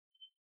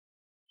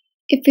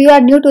If you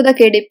are new to the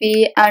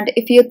KDP and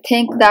if you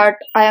think that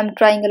I am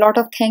trying a lot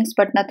of things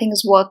but nothing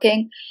is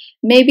working,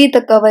 maybe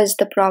the cover is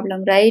the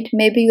problem, right?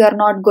 Maybe you are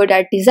not good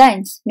at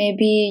designs.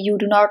 Maybe you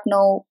do not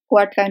know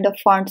what kind of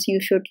fonts you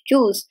should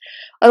choose,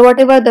 or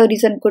whatever the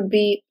reason could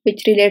be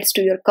which relates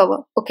to your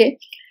cover. Okay.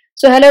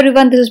 So hello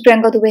everyone, this is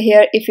Priyanka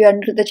here. If you are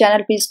new to the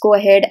channel, please go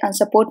ahead and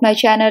support my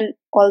channel.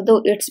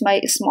 Although it's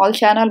my small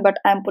channel, but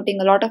I'm putting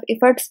a lot of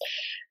efforts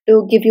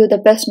to give you the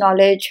best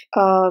knowledge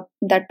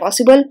that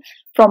possible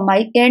from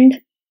my end.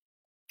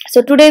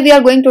 So today we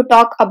are going to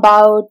talk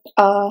about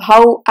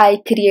how I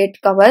create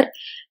cover.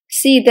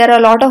 See, there are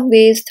a lot of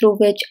ways through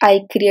which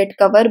I create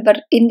cover,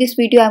 but in this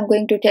video I'm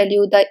going to tell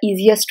you the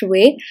easiest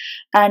way,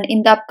 and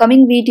in the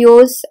upcoming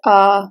videos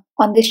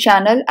on this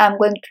channel I'm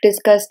going to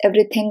discuss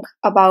everything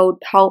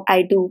about how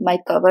I do my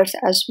covers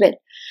as well.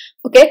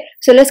 Okay,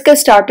 so let's get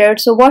started.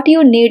 So what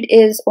you need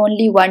is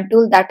only one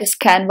tool, that is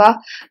Canva.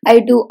 I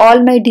do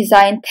all my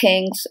design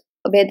things,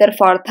 whether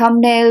for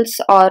thumbnails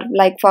or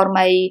like for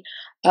my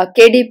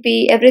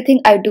KDP, everything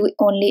I do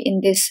only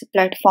in this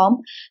platform.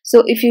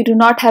 So if you do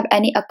not have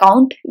any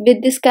account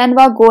with this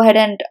Canva, go ahead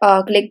and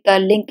click the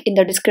link in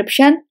the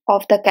description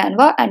of the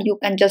Canva and you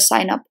can just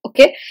sign up.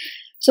 Okay,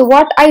 so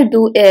what I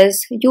do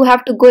is you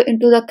have to go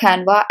into the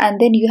Canva and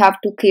then you have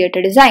to create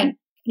a design,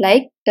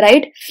 like,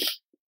 right?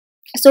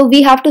 So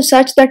we have to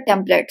search the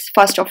templates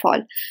first of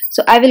all.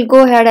 So I will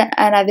go ahead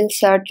and I will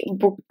search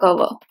book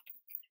cover.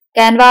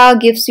 Canva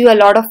gives you a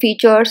lot of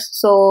features,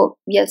 so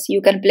yes,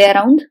 you can play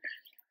around.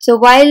 So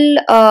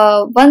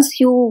while once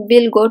you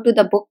will go to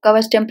the book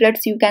covers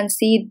templates, you can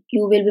see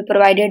you will be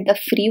provided the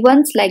free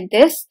ones like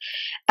this,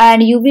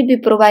 and you will be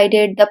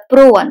provided the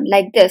pro one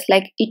like this,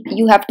 like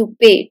you have to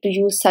pay to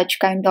use such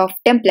kind of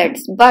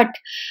templates. But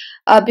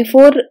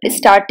before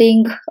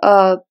starting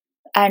the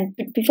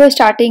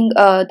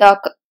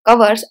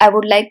covers, I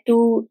would like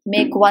to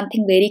make one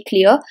thing very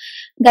clear,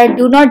 that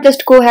do not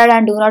just go ahead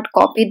and do not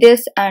copy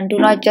this and do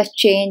not just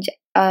change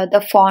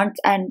the fonts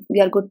and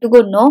we are good to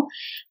go. No,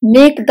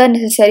 make the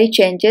necessary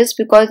changes,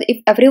 because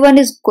if everyone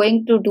is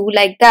going to do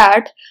like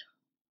that,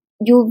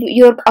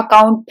 your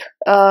account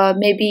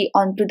may be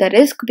onto the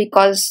risk,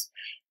 because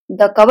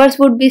the covers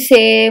would be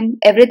same,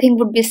 everything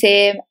would be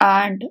same,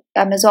 and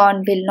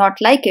Amazon will not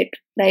like it,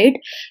 right?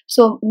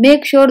 So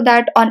make sure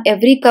that on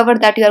every cover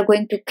that you are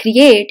going to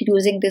create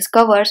using these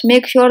covers,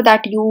 make sure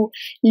that you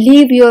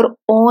leave your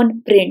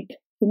own print,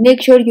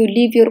 make sure you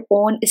leave your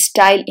own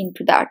style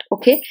into that.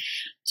 Okay,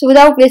 so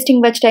without wasting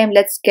much time,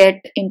 let's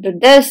get into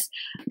this.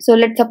 So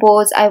let's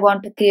suppose I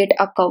want to create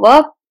a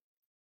cover,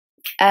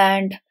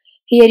 and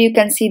here you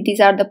can see these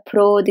are the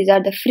pro, these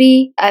are the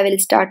free. I will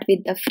start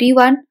with the free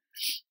one.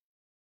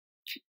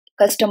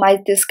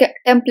 Customize this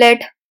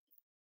template.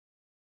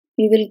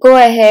 You will go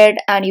ahead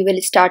and you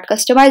will start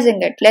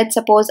customizing it. Let's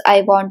suppose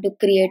I want to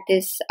create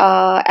this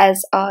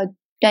as a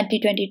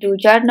 2022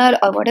 journal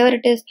or whatever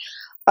it is,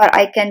 or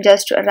I can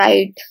just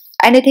write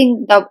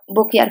anything, the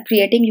book you are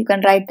creating, you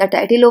can write the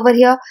title over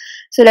here.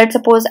 So let's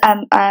suppose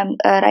I'm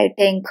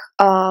writing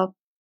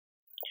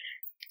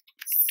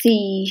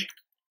sea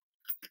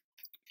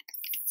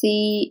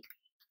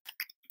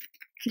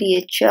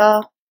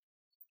creature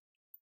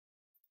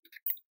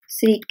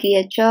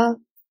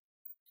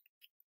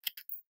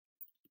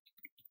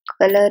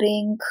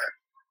coloring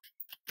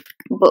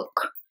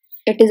book.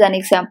 It is an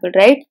example,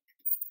 right?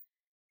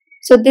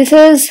 So this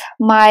is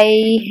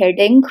my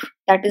heading,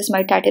 that is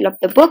my title of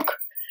the book,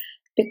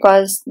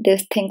 because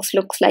this things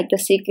looks like the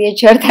sea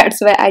creature, that's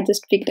why I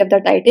just picked up the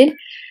title,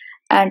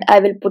 and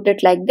I will put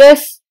it like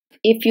this.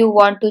 If you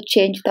want to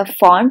change the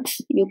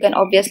fonts, you can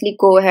obviously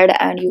go ahead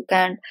and you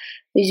can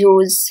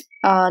use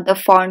the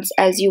fonts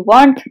as you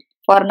want.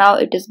 For now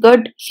it is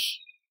good.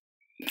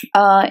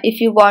 If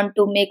you want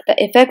to make the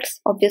effects,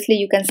 obviously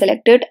you can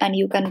select it and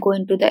you can go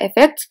into the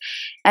effects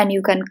and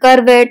you can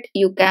curve it,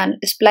 you can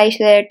splice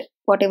it,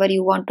 whatever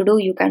you want to do,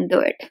 you can do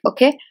it.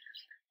 Okay,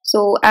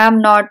 so I'm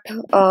not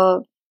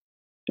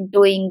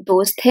doing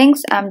those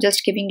things, I'm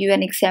just giving you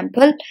an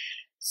example.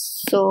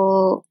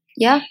 So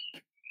yeah,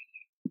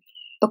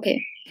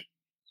 okay.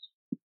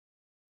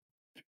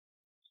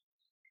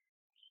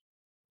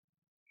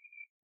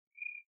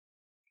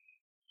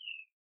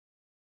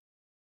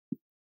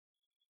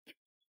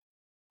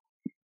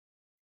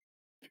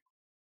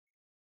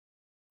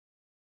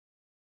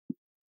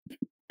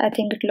 I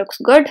think it looks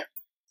good.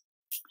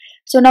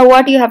 So now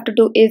what you have to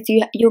do is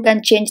you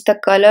can change the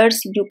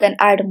colors, you can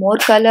add more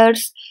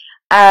colors,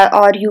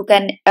 or you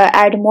can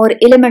add more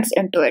elements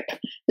into it.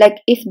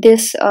 Like if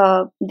this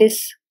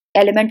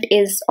element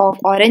is of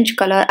orange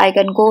color, I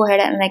can go ahead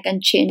and I can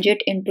change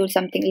it into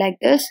something like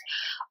this,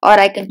 or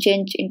I can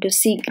change into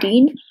sea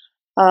green,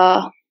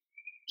 uh,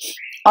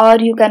 or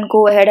you can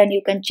go ahead and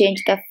you can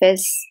change the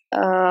face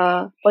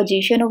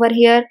position over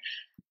here.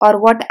 Or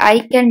what I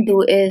can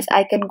do is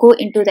I can go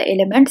into the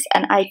elements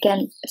and I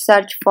can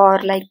search for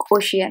like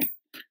ocean.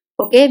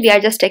 Okay, we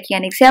are just taking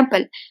an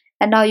example,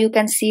 and now you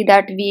can see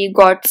that we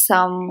got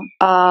some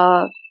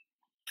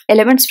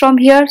elements from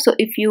here. So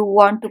if you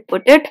want to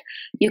put it,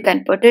 you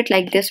can put it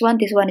like this one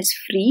is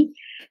free.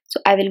 So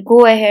I will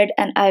go ahead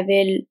and I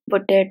will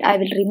put it, I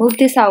will remove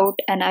this out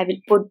and I will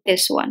put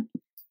this one.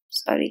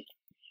 Sorry,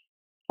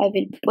 I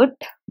will put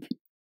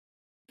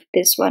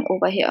this one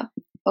over here.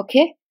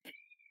 Okay.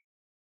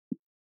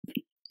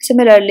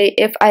 Similarly,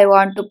 if I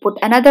want to put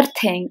another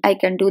thing, I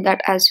can do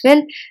that as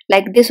well.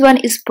 Like this one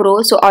is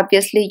pro, so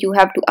obviously you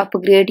have to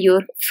upgrade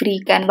your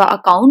free Canva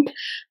account.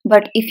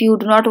 But if you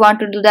do not want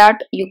to do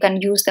that, you can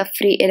use the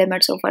free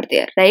elements over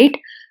there, right?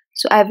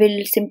 So I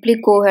will simply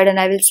go ahead and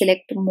I will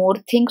select more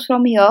things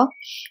from here.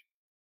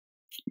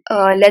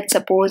 Let's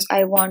suppose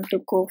I want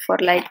to go for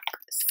like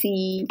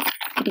see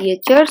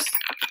creatures.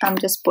 I'm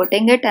just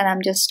putting it and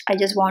I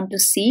just want to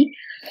see.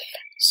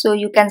 So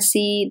you can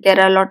see there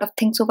are a lot of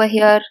things over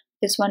here.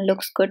 This one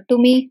looks good to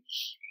me.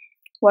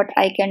 What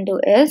I can do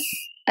is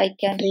I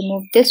can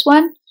remove this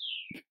one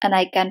and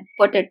I can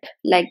put it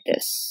like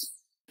this.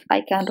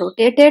 I can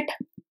rotate it,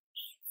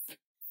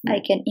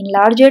 I can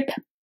enlarge it,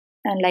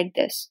 and like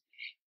this.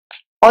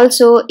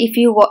 Also, if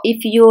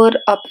your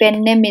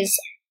pen name is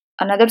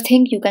another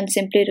thing, you can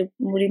simply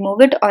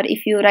remove it. Or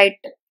if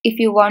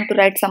you want to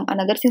write some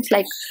another things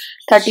like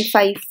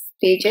 35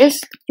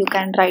 pages, you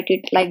can write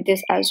it like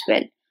this as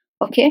well.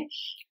 Okay.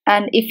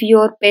 And if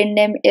your pen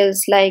name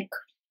is like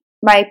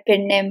my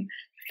pen name,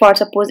 for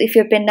suppose if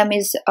your pen name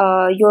is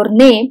your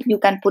name, you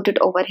can put it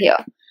over here.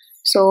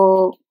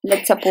 So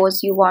let's suppose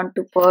you want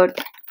to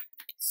put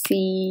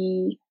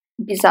C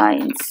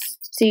designs,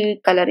 C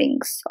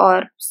colorings,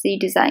 or C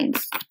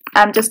designs.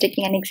 I'm just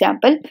taking an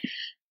example,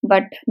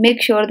 but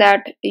make sure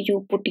that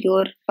you put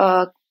your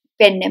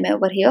pen name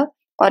over here.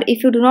 Or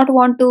if you do not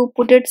want to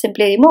put it,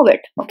 simply remove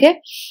it. Okay.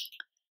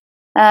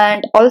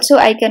 And also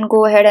I can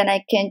go ahead and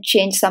I can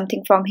change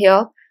something from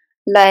here.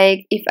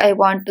 Like if I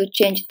want to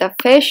change the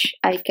fish,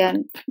 I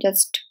can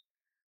just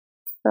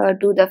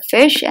do the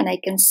fish and I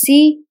can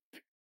see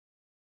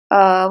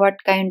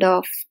what kind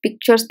of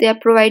pictures they are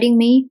providing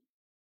me.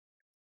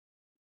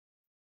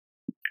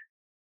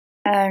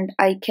 And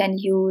I can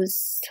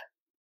use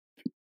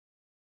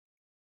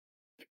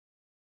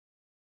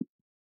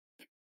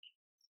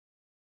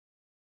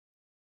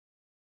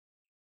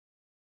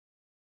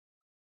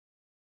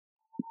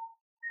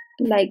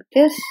like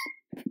this.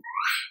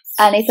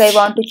 And if I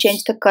want to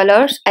change the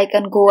colors, I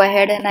can go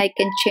ahead and I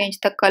can change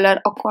the color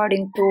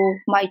according to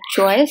my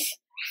choice.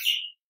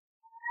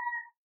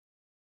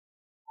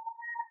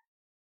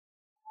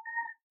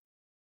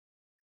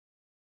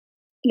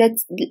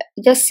 Let's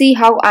just see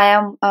how I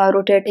am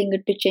rotating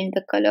it to change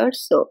the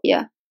colors. So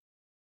yeah.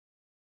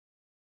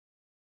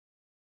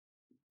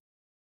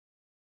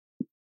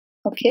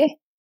 Okay.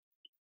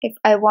 If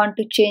I want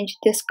to change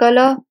this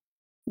color,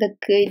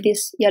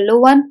 this yellow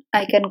one,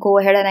 I can go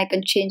ahead and I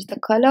can change the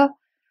color.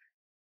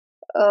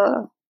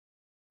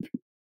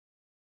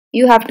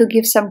 You have to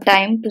give some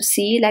time to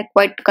see like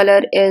what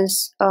color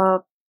is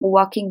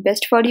working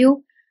best for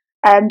you.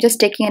 I'm just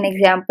taking an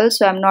example,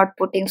 so I'm not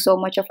putting so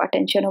much of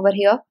attention over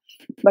here,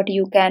 but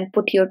you can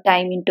put your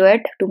time into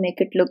it to make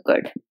it look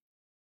good.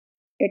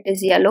 It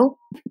is yellow.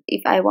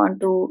 If I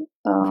want to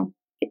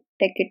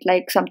take it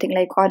like something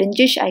like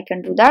orangish, I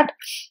can do that.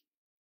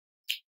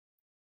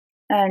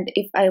 And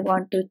if I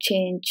want to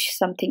change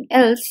something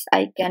else,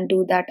 I can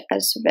do that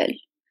as well.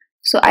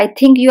 So I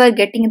think you are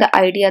getting the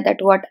idea that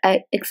what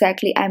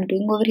exactly I'm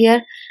doing over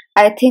here.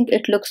 I think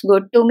it looks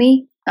good to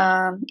me.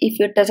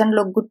 If it doesn't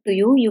look good to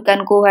you, you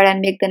can go ahead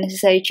and make the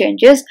necessary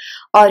changes,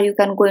 or you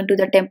can go into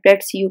the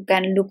templates. You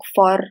can look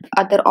for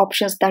other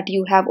options that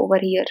you have over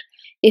here.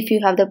 If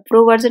you have the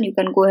pro version, you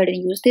can go ahead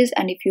and use this,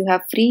 and if you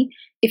have free,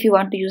 if you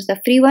want to use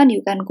the free one,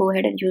 you can go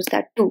ahead and use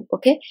that too.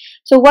 Okay,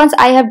 so once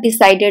I have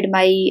decided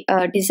my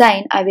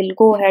design, I will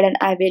go ahead and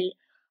I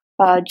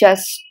will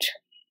just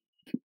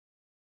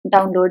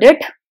download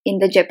it in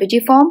the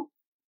JPG form,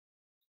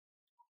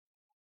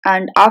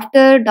 and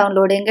after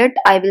downloading it,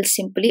 I will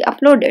simply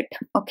upload it.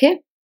 Okay,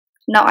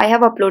 now I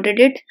have uploaded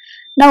it.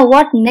 Now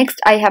what next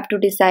I have to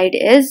decide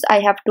is I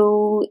have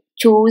to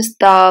choose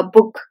the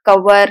book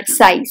cover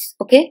size.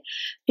 Okay,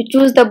 to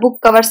choose the book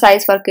cover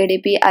size for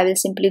KDP, I will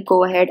simply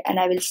go ahead and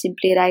I will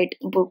simply write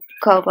book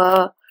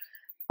cover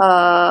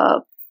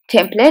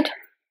template,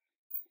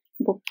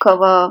 book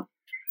cover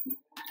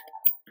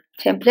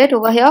template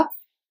over here.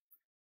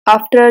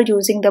 After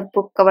using the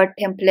book cover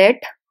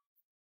template,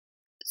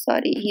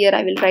 sorry, here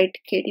I will write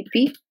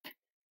KDP.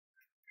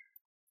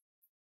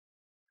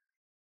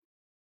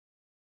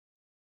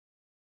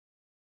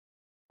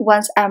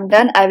 Once I'm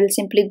done, I will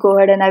simply go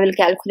ahead and I will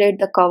calculate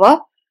the cover.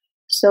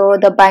 So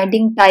the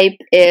binding type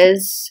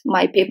is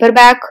my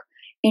paperback,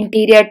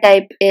 interior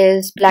type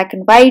is black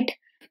and white,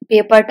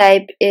 paper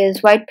type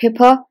is white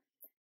paper,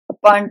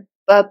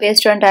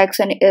 paste on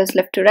direction is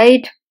left to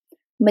right,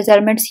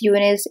 measurements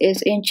units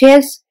is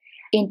inches,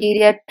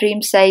 interior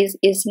trim size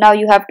is, now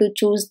you have to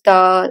choose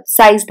the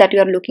size that you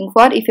are looking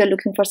for. If you're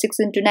looking for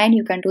 6x9,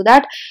 you can do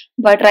that,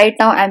 but right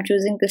now I'm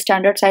choosing the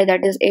standard size,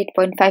 that is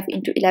 8.5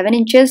 into 11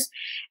 inches,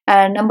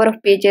 and number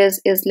of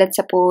pages is, let's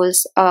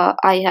suppose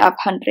I have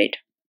 100.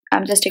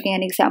 I'm just taking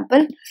an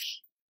example.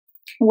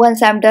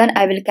 Once I'm done,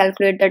 I will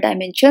calculate the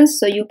dimensions,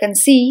 so you can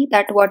see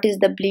that what is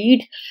the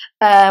bleed,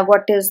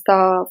 what is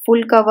the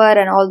full cover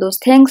and all those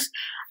things.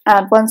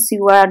 And once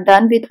you are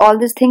done with all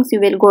these things,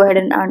 you will go ahead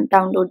and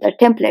download the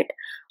template.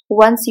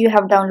 Once you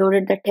have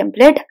downloaded the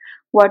template,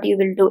 what you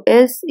will do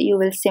is you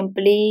will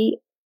simply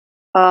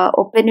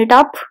open it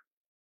up.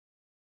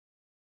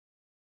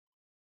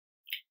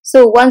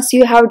 So once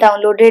you have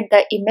downloaded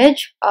the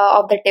image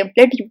of the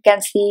template, you can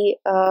see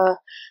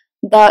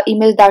the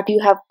image that you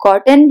have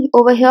gotten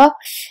over here.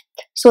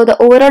 So the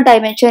overall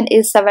dimension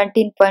is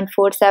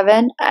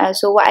 17.47.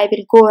 So I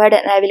will go ahead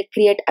and I will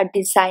create a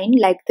design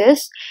like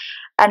this.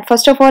 And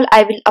first of all,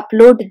 I will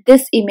upload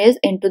this image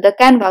into the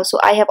Canva. So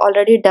I have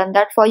already done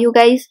that for you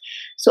guys.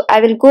 So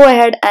I will go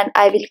ahead and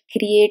I will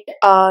create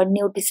a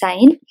new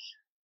design,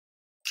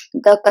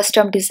 the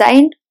custom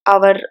design.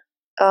 Our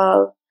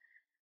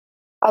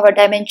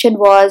dimension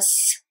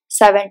was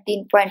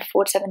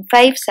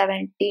 17.475,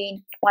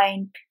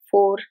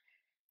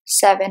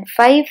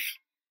 17.475.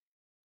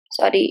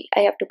 Sorry, I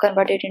have to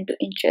convert it into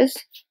inches.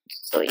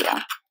 So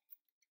yeah,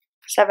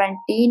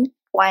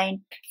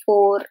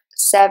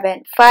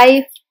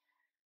 17.475.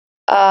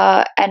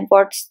 And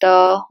what's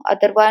the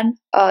other one?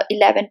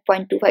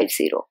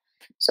 11.250.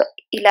 So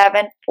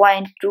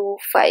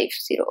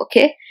 11.250.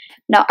 Okay,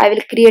 now I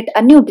will create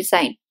a new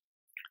design.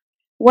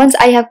 Once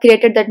I have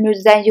created that new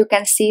design, you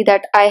can see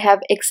that I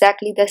have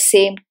exactly the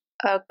same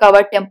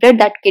cover template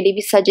that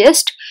KDP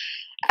suggests,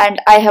 and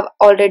I have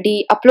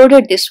already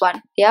uploaded this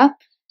one. Yeah,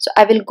 so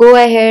I will go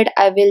ahead,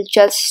 I will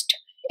just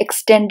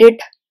extend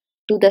it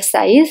to the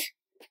size,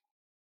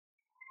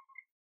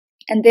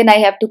 and then I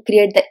have to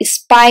create the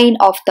spine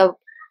of the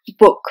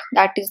book,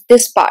 that is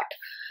this part.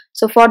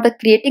 So for the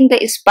creating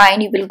the spine,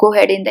 you will go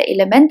ahead in the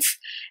elements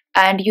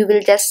and you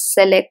will just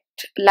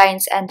select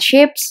lines and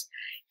shapes.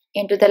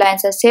 Into the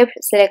lines and shapes,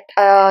 select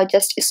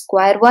just a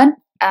square one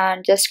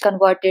and just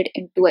convert it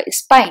into a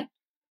spine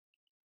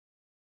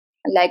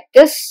like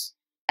this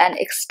and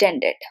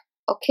extend it.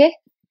 Okay,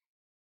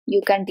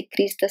 you can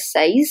decrease the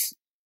size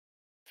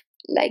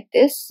like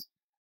this.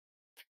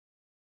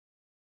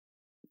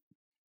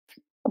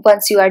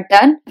 Once you are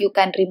done, you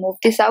can remove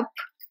this up.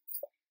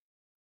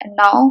 And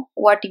now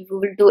what you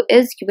will do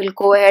is you will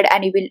go ahead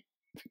and you will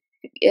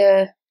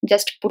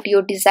just put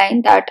your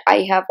design that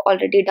I have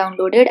already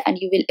downloaded and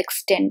you will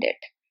extend it.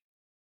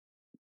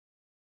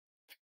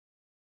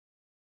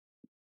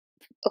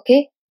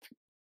 Okay,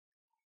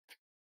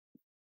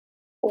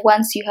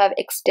 once you have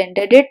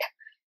extended it,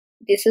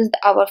 this is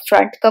our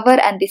front cover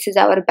and this is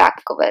our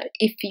back cover.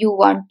 If you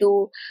want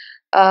to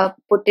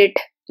put it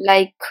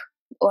like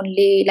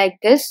only like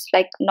this,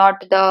 like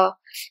not the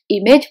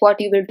image, what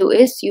you will do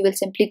is you will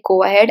simply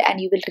go ahead and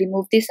you will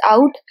remove this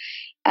out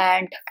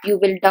and you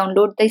will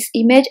download this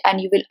image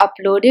and you will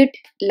upload it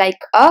like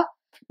a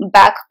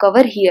back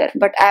cover here.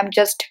 But I'm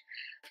just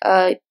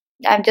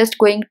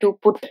going to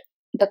put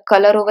the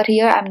color over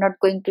here. I'm not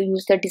going to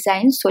use the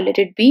design, so let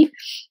it be.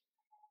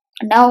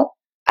 Now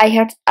I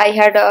had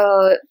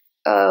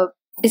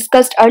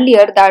discussed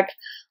earlier that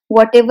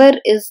whatever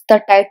is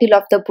the title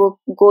of the book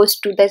goes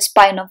to the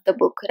spine of the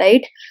book,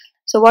 right?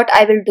 So what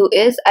I will do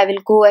is I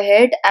will go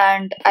ahead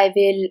and I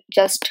will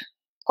just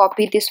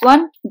copy this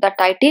one, the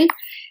title,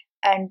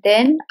 and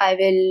then I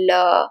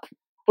will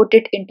put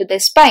it into the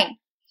spine.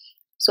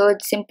 So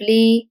it's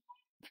simply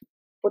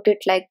put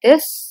it like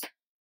this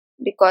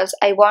because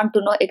I want to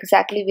know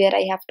exactly where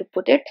I have to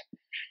put it,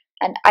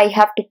 and I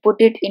have to put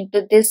it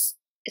into this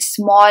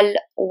small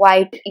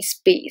white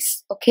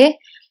space. Okay,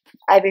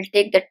 I will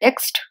take the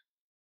text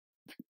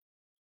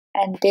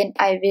and then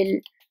I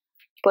will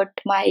put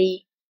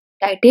my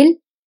title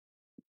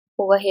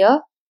over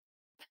here.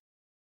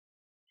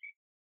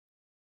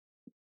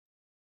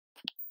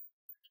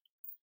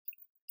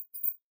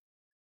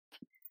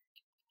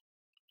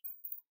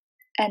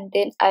 And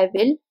then I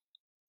will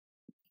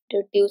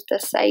reduce the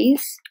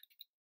size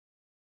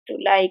to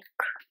like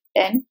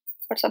 10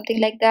 or something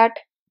like that.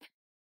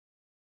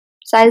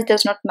 Size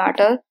does not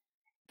matter.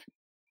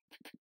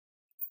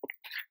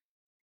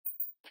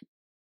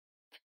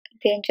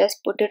 Then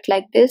just put it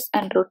like this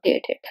and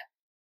rotate it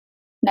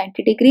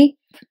 90-degree.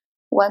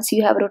 Once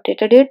you have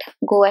rotated it,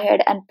 go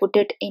ahead and put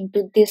it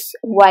into this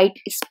white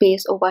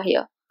space over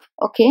here.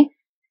 Okay,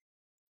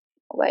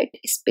 white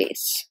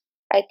space.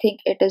 I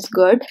think it is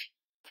good.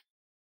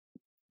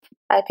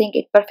 I think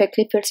it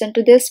perfectly fits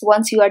into this.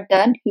 Once you are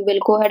done, you will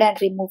go ahead and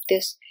remove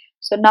this.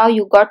 So now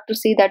you got to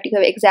see that you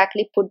have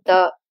exactly put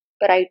the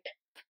right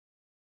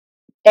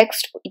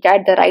text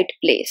at the right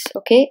place.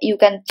 Okay, you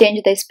can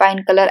change the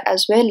spine color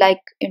as well,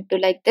 like into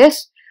like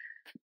this.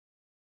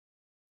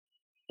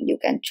 You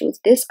can choose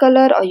this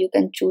color or you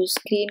can choose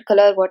green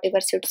color,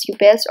 whatever suits you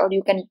best, or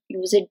you can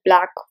use it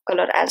black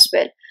color as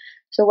well.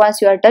 So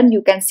once you are done,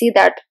 you can see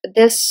that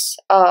this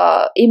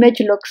image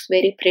looks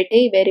very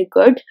pretty, very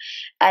good,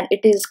 and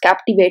it is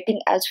captivating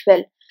as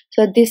well.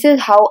 So this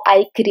is how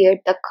I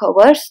create the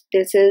covers.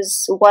 This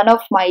is one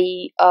of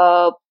my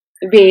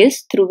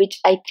ways through which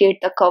I create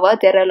the cover.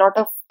 There are a lot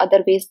of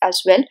other ways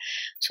as well.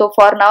 So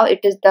for now, it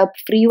is the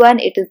free one,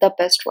 it is the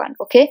best one.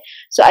 Okay,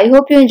 so I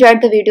hope you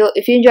enjoyed the video.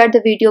 If you enjoyed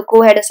the video,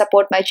 go ahead and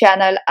support my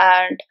channel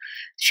and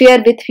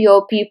share with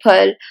your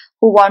people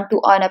who want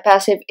to earn a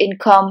passive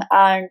income.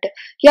 And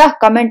yeah,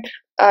 comment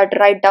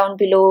right down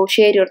below,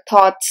 share your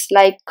thoughts,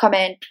 like,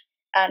 comment.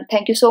 And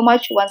thank you so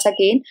much once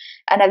again,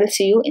 and I will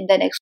see you in the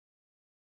next